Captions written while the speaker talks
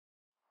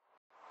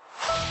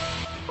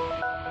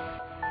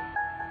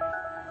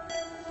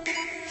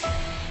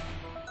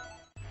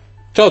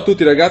Ciao a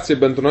tutti ragazzi e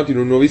bentornati in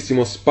un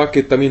nuovissimo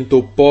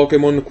spacchettamento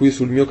Pokémon qui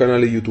sul mio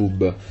canale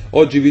YouTube.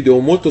 Oggi video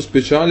molto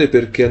speciale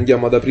perché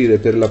andiamo ad aprire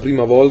per la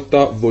prima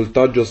volta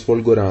Voltaggio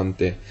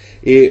Sfolgorante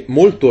e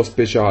molto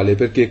speciale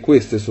perché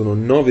queste sono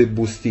 9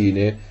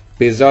 bustine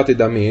pesate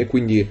da me,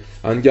 quindi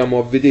andiamo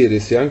a vedere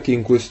se anche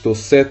in questo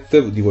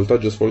set di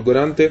Voltaggio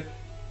Sfolgorante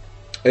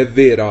è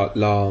vera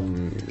la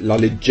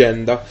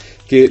leggenda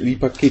che i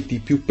pacchetti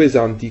più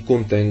pesanti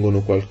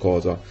contengono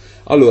qualcosa.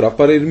 Allora, a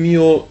parer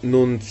mio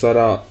non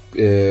sarà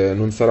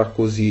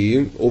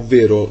così,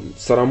 ovvero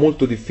sarà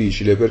molto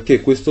difficile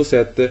perché questo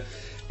set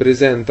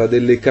presenta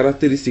delle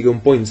caratteristiche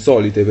un po'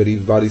 insolite per i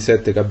vari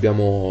set che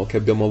abbiamo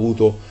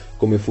avuto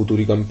come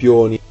futuri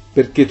campioni,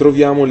 perché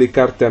troviamo le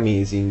carte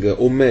amazing,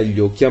 o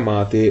meglio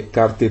chiamate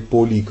carte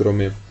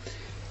policrome.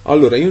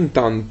 Allora, io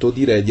intanto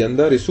direi di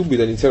andare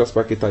subito a iniziare a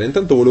spacchettare.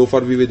 Intanto volevo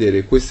farvi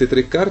vedere queste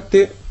tre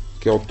carte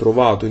che ho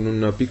trovato in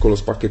un piccolo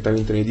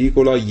spacchettamento in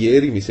edicola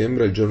ieri, mi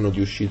sembra, il giorno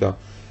di uscita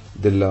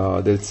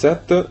del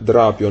set.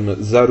 Drapion,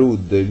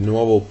 Zarude, il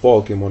nuovo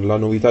Pokémon, la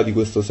novità di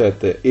questo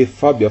set, e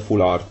Fabbia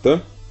Full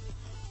Art,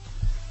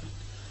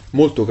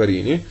 molto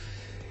carini.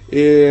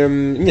 E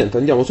niente,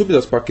 andiamo subito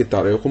a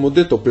spacchettare. Come ho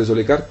detto, ho preso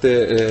le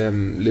carte,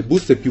 le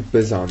buste più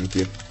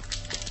pesanti,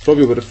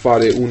 proprio per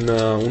fare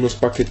uno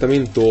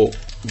spacchettamento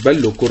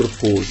bello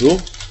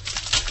corposo,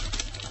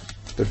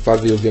 per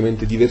farvi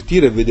ovviamente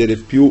divertire e vedere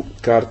più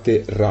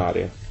carte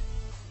rare.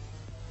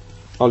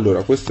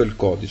 Allora, questo è il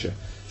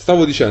codice.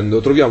 Stavo dicendo,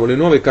 troviamo le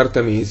nuove carte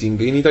amazing,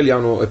 in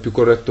italiano è più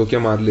corretto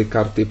chiamarle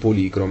carte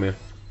policrome.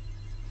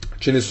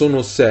 Ce ne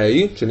sono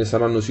 6, ce ne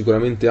saranno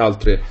sicuramente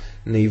altre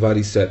nei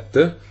vari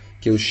set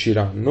che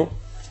usciranno.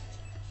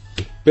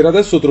 Per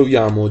adesso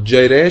troviamo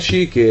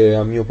Jaireci, che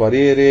a mio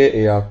parere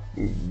e a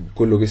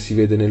quello che si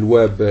vede nel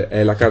web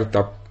è la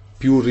carta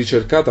più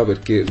ricercata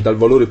perché dal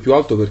valore più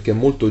alto, perché è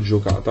molto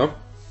giocata.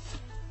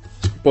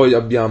 Poi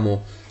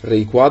abbiamo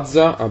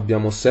Rayquaza,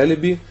 abbiamo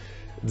Celebi,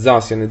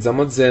 Zacian e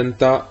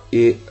Zamazenta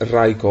e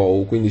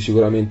Raikou, quindi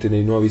sicuramente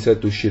nei nuovi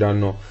set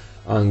usciranno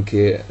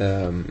anche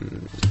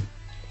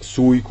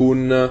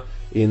Suicune,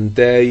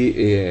 Entei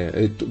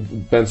e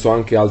penso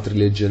anche altri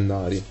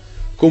leggendari.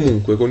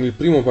 Comunque, con il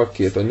primo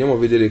pacchetto andiamo a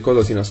vedere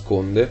cosa si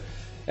nasconde.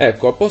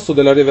 Ecco, al posto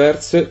della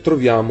reverse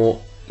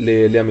troviamo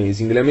le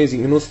amazing. Le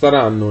amazing non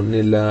staranno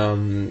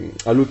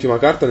all'ultima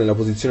carta nella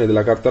posizione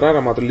della carta rara,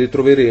 ma le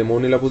troveremo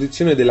nella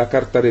posizione della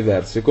carta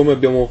reverse, come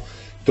abbiamo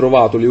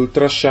trovato le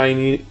ultra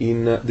shiny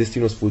in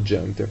Destino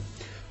Sfuggente.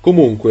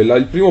 Comunque,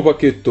 il primo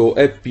pacchetto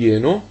è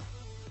pieno.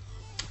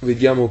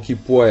 Vediamo chi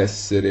può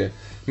essere.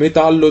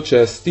 Metallo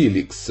c'è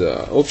Steelix.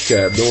 Ok,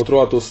 abbiamo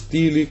trovato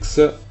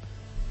Steelix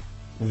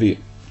V.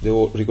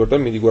 Devo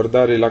ricordarmi di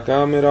guardare la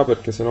camera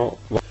perché sennò...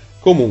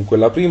 Comunque,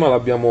 la prima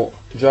l'abbiamo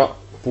già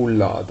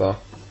pullata.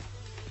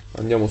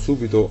 Andiamo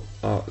subito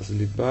a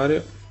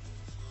slibbare.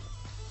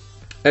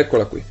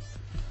 Eccola qui.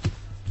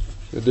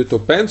 Vi ho detto,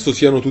 penso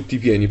siano tutti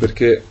pieni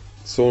perché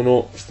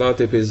sono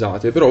state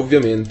pesate, però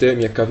ovviamente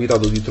mi è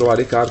capitato di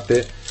trovare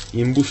carte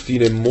in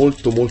bustine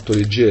molto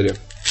leggere,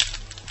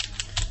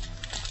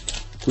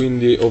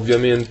 quindi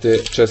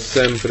ovviamente c'è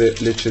sempre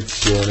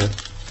l'eccezione.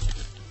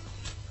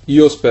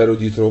 Io spero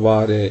di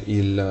trovare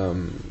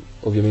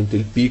ovviamente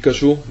il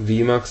Pikachu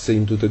VMAX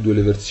in tutte e due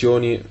le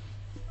versioni.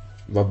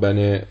 Va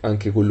bene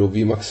anche quello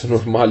VMAX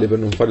normale per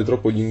non fare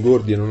troppo gli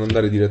ingordi e non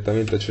andare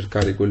direttamente a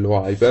cercare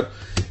quello Hyper,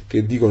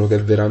 che dicono che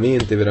è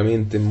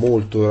veramente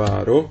molto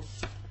raro.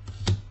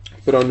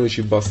 Però a noi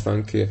ci basta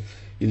anche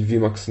il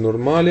VMAX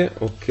normale.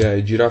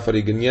 Ok,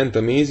 Girafarig niente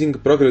amazing,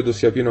 però credo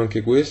sia pieno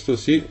anche questo.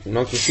 Sì, un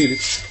altro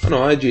Steelix. Ah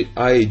no,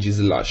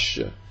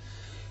 Aegislash.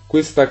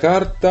 Questa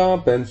carta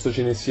penso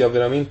ce ne sia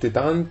veramente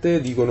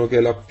tante, dicono che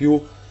è la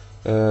più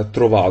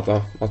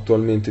trovata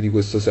attualmente di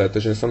questo set,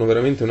 ce ne stanno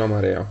veramente una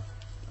marea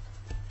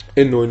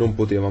e noi non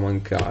poteva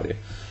mancare.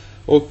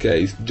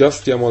 Ok, già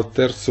stiamo al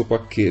terzo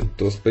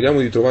pacchetto, speriamo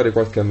di trovare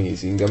qualche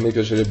amazing. A me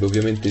piacerebbe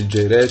ovviamente il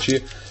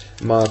Jaireci,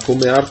 ma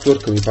come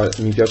artwork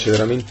mi piace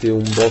veramente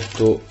un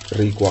botto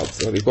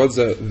Rayquaza.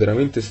 Rayquaza è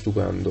veramente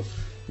stupendo.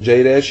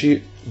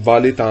 Jaireci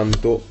vale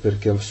tanto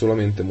perché è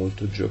solamente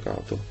molto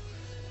giocato.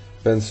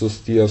 Penso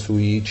stia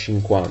sui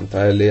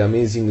 50, le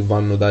amazing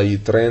vanno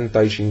dai 30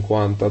 ai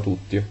 50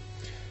 tutti.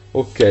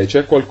 Ok,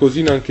 c'è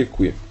qualcosina anche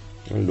qui.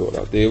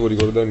 Allora, devo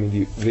ricordarmi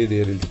di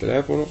vedere il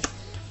telefono.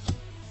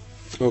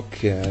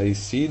 Ok,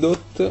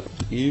 Sidot,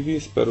 Eevee,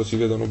 spero si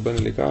vedano bene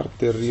le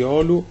carte,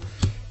 Riolu.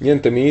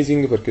 Niente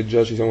amazing perché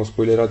già ci siamo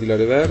spoilerati la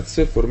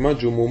reverse.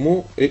 Formaggio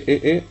Mumu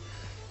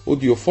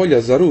oddio,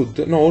 Foglia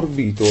Zarude. No,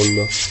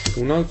 Orbital.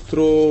 Un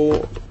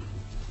altro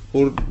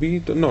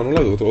Orbital. No, non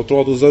l'avevo trovato. Ho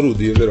trovato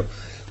Zarude, è vero.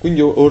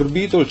 Quindi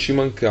Orbital ci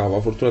mancava.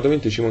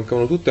 Fortunatamente ci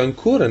mancavano tutte.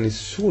 Ancora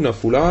nessuna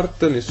full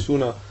art,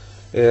 nessuna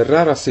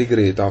rara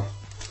segreta.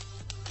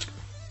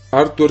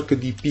 Artwork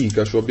di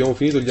Pikachu. Abbiamo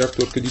finito gli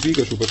artwork di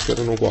Pikachu perché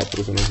erano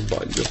 4 se non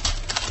sbaglio.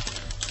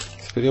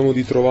 Speriamo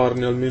di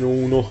trovarne almeno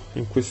uno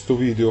in questo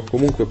video.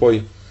 Comunque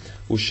poi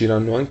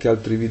usciranno anche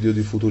altri video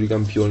di futuri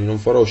campioni. Non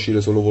farò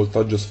uscire solo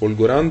Voltaggio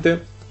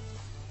Sfolgorante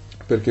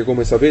perché,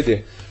 come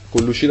sapete,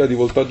 con l'uscita di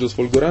Voltaggio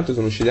Sfolgorante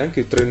sono uscite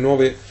anche 3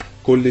 nuove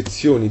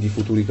collezioni di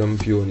futuri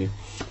campioni,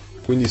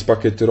 quindi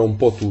spacchetterò un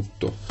po'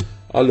 tutto.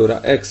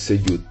 Allora,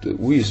 Execute,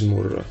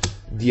 Wismur,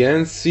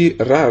 Dienzi,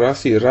 rara,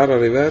 sì, rara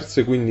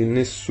reverse, quindi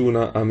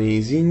nessuna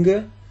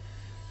amazing.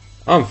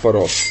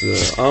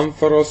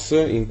 Ampharos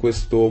in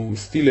questo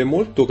stile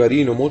molto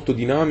carino, molto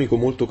dinamico,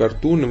 molto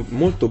cartoon,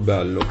 molto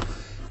bello.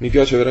 Mi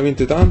piace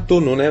veramente tanto,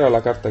 non era la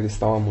carta che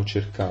stavamo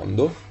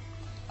cercando.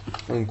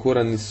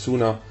 Ancora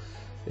nessuna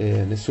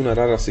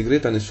rara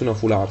segreta, nessuna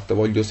full art,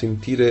 voglio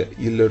sentire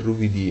il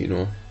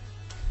ruvidino.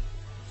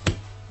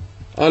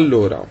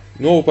 Allora,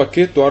 nuovo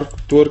pacchetto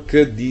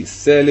artwork di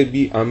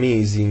Celebi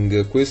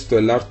Amazing. Questo è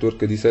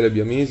l'artwork di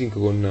Celebi Amazing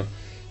con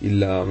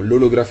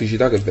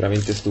l'olograficità che è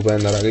veramente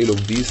stupenda, raga, io l'ho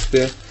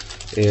viste,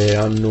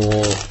 hanno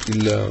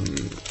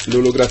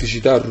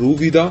l'olograficità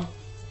ruvida,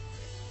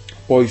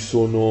 poi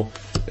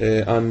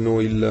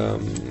hanno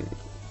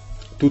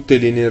tutte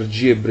le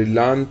energie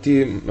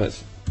brillanti,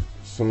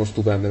 sono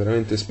stupende,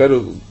 veramente.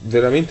 Spero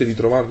veramente di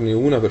trovarne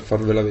una per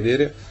farvela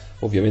vedere,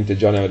 ovviamente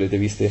già ne avrete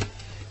viste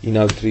in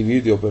altri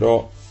video,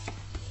 però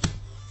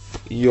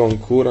io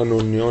ancora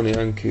non ne ho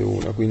neanche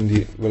una,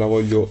 quindi ve la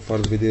voglio far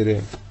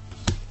vedere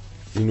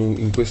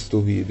in questo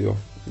video.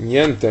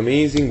 Niente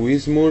amazing,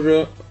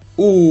 Wismur.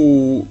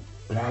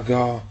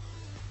 Raga,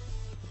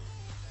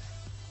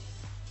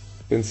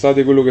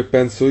 pensate quello che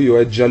penso io,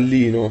 è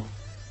giallino,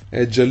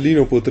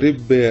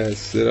 potrebbe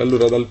essere.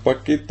 Allora, dal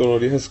pacchetto non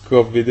riesco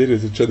a vedere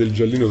se c'è del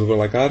giallino sopra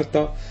la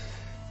carta,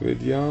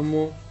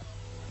 vediamo.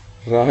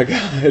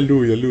 Raga, è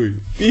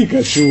lui,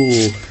 Pikachu,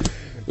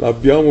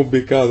 l'abbiamo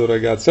beccato,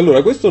 ragazzi.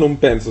 Allora, questo non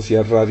penso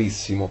sia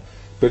rarissimo,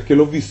 perché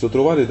l'ho visto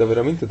trovare da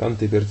veramente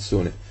tante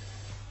persone.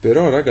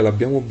 Però, raga,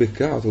 l'abbiamo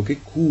beccato, che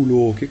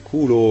culo,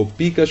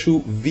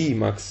 Pikachu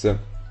VMAX.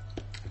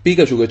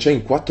 Pikachu che c'è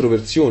in 4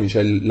 versioni,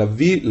 c'è la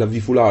V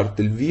Full Art,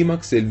 il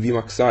VMAX e il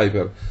VMAX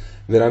Hyper.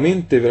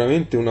 Veramente,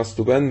 veramente una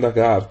stupenda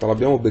carta,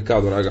 l'abbiamo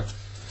beccato, raga.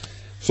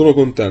 Sono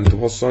contento,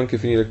 posso anche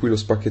finire qui lo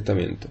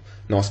spacchettamento.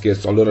 No,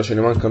 scherzo, allora ce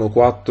ne mancano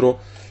 4.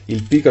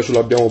 Il Pikachu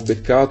l'abbiamo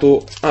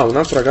beccato. Ah,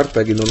 un'altra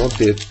carta che non ho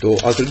detto,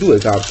 altre 2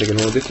 carte che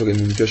non ho detto che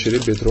mi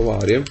piacerebbe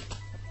trovare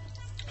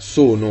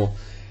sono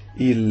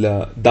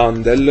il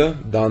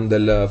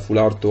Dandel Full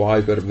Art o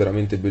Hyper,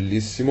 veramente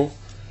bellissimo,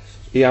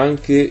 e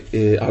anche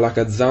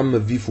Alakazam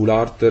V Full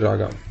Art,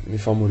 raga, mi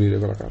fa morire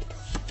quella carta,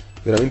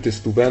 veramente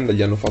stupenda,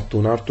 gli hanno fatto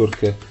un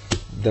artwork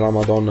della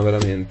Madonna,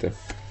 veramente.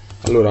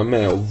 Allora,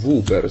 Meo,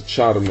 Wooper,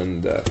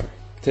 Charmander,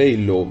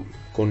 Taillow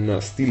con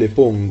stile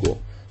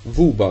Pongo,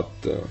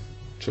 Woobat,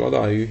 ce la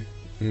dai?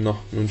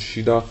 No, non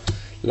ci dà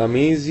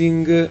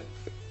l'Amazing.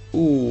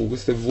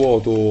 Questo è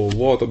vuoto,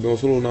 abbiamo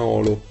solo una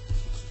Holo.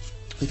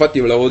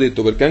 Infatti ve l'avevo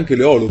detto, perché anche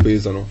le Holo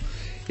pesano,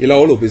 e la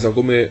Holo pesa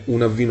come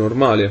una V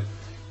normale,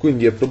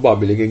 quindi è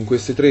probabile che in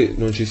queste 3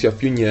 non ci sia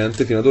più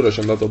niente. Fino ad ora ci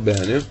è andato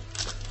bene,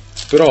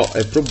 però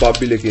è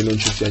probabile che non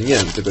ci sia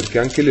niente, perché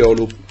anche le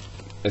Holo,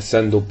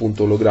 essendo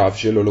appunto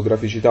olografiche,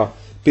 l'olograficità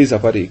pesa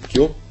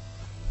parecchio,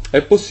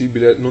 è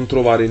possibile non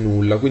trovare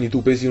nulla. Quindi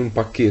tu pesi in un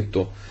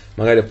pacchetto,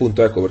 magari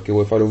appunto, ecco, perché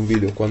vuoi fare un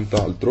video o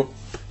quant'altro,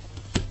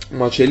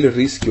 ma c'è il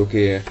rischio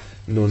che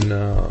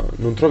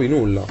non trovi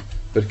nulla,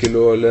 perché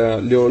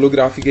le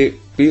olografiche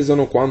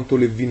pesano quanto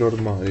le V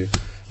normali.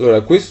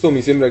 Allora, questo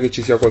mi sembra che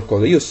ci sia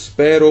qualcosa. Io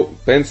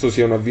penso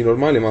sia una V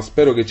normale, ma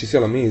spero che ci sia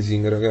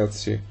l'Amazing,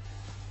 ragazzi.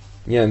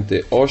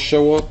 Niente,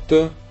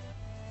 Oshawott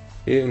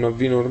e una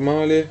V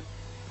normale.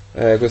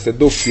 Questa è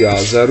doppia,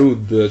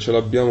 Zarud, ce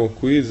l'abbiamo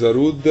qui,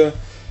 Zarud.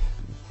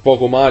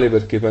 Poco male,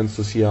 perché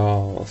penso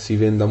si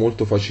venda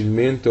molto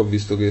facilmente. Ho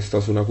visto che sta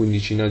su una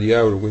quindicina di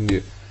euro,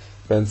 quindi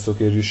penso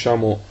che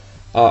riusciamo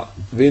a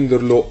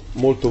venderlo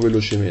molto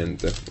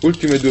velocemente.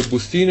 Ultime 2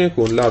 bustine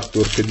con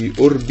l'artwork di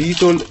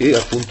Orbital e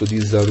appunto di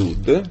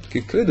Zarud,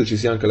 che credo ci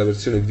sia anche la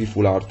versione V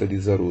Full Art di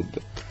Zarud.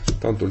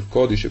 Tanto il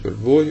codice per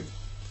voi.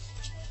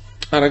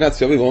 Ah,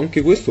 ragazzi, avevo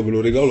anche questo, ve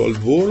lo regalo al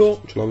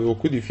volo, ce l'avevo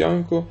qui di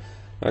fianco.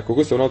 Ecco,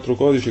 questo è un altro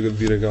codice che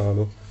vi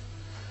regalo.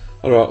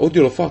 Allora,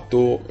 oddio, l'ho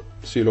fatto.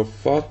 Sì, l'ho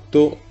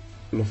fatto,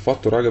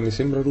 raga, mi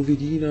sembra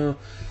ruvidina.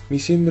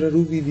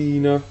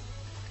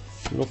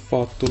 L'ho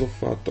fatto.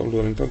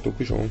 Allora, intanto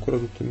qui c'ho ancora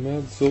tutto in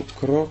mezzo.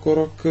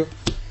 Crocoroc.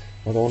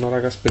 Madonna,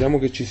 raga, speriamo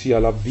che ci sia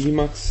la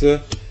VMAX,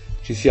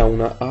 ci sia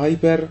una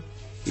Hyper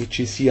e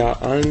ci sia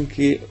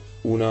anche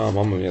una...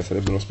 Mamma mia,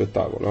 sarebbe uno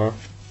spettacolo, eh.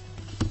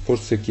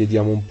 Forse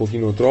chiediamo un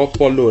pochino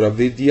troppo. Allora,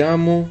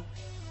 vediamo.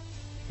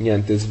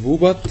 Niente,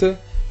 Swoobat.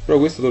 Però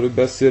questo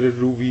dovrebbe essere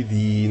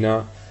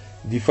ruvidina.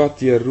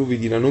 Difatti è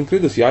ruvidina. Non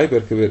credo sia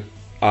Hyper,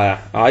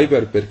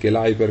 Hyper, perché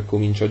l'Hyper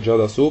comincia già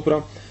da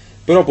sopra.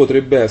 Però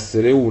potrebbe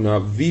essere una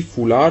V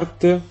Full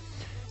Art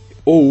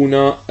o un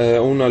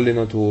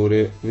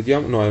allenatore.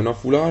 Vediamo. No, è una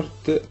Full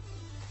Art.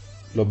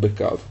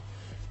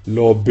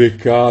 L'ho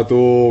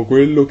beccato,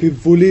 quello che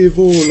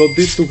volevo. L'ho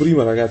detto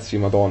prima, ragazzi.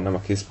 Madonna,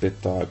 ma che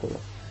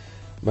spettacolo.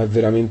 Ma è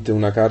veramente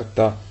una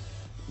carta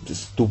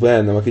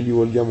stupenda. Ma che gli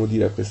vogliamo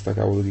dire a questa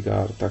cavolo di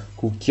carta?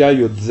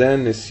 Cucchiaio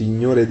zen e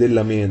signore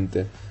della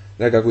mente.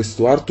 Raga,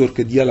 questo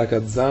artwork di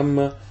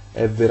Alakazam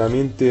è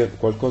veramente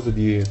qualcosa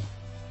di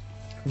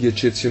di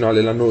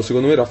eccezionale, l'hanno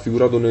secondo me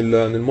raffigurato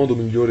nel modo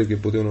migliore che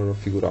potevano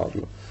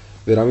raffigurarlo.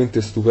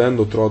 Veramente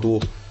stupendo, ho trovato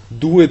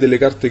due delle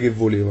carte che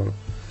volevano.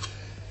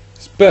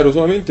 Spero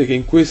solamente che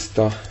in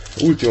questa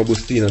ultima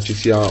bustina ci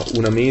sia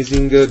un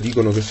amazing,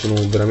 dicono che sono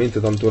veramente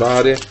tanto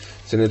rare,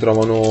 se ne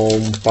trovano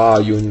un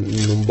paio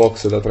in un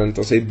box da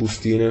 36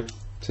 bustine,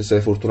 se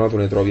sei fortunato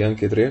ne trovi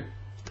anche 3,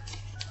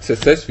 se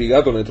sei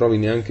sfigato non ne trovi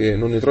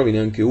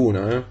neanche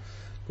una,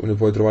 non ne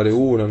puoi trovare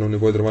una, non ne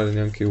puoi trovare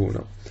neanche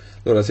una.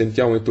 Allora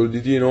sentiamo, metto il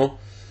ditino,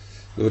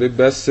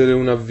 dovrebbe essere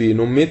una V,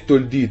 non metto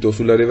il dito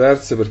sulla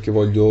reverse perché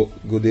voglio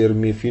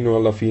godermi fino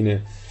alla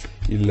fine,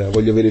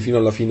 voglio avere fino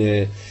alla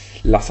fine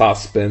la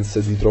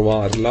suspense di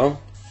trovarla,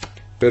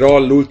 però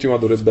all'ultima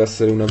dovrebbe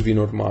essere una V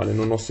normale,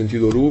 non ho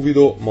sentito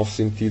ruvido ma ho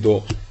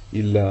sentito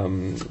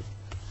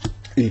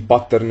il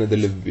pattern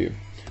delle V.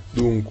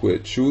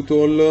 Dunque,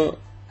 Chutol,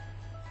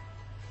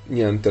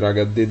 niente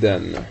raga,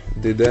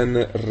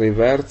 Deden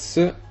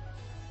reverse.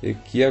 E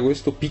chi è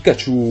questo?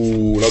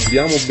 Pikachu!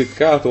 L'abbiamo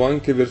beccato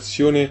anche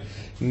versione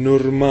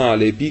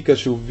normale.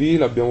 Pikachu V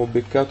l'abbiamo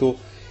beccato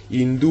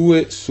in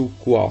 2 su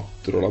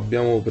 4.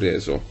 L'abbiamo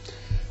preso.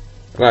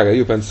 Raga,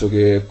 io penso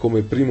che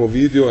come primo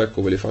video,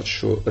 ecco, ve le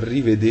faccio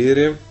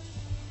rivedere.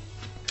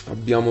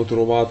 Abbiamo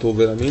trovato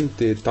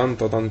veramente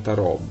tanta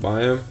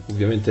roba,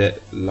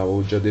 Ovviamente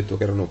l'avevo già detto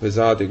che erano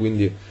pesate,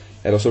 quindi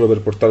era solo per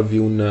portarvi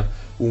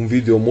un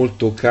video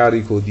molto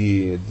carico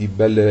di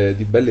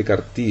belle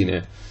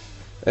cartine.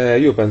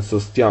 Io penso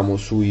stiamo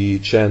sui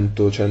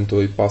 100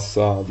 e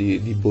passa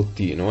di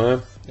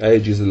bottino,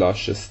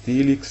 Aegislash,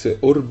 Steelix,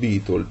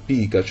 Orbital,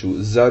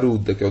 Pikachu,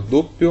 Zarud che ho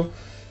doppio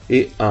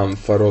e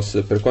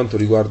Ampharos per quanto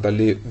riguarda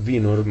le V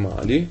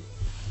normali,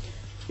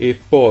 e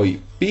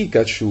poi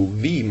Pikachu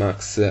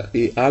VMAX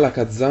e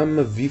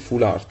Alakazam V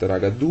Full Art,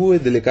 raga,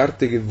 due delle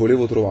carte che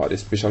volevo trovare,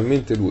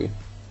 specialmente lui.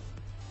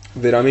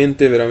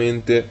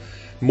 Veramente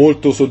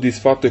molto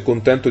soddisfatto e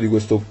contento di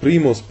questo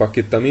primo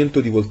spacchettamento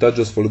di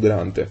Voltaggio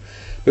Sfolgorante.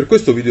 Per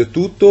questo video è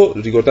tutto,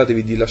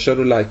 ricordatevi di lasciare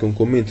un like, un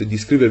commento e di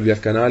iscrivervi al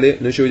canale,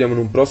 noi ci vediamo in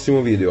un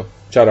prossimo video.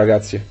 Ciao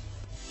ragazzi!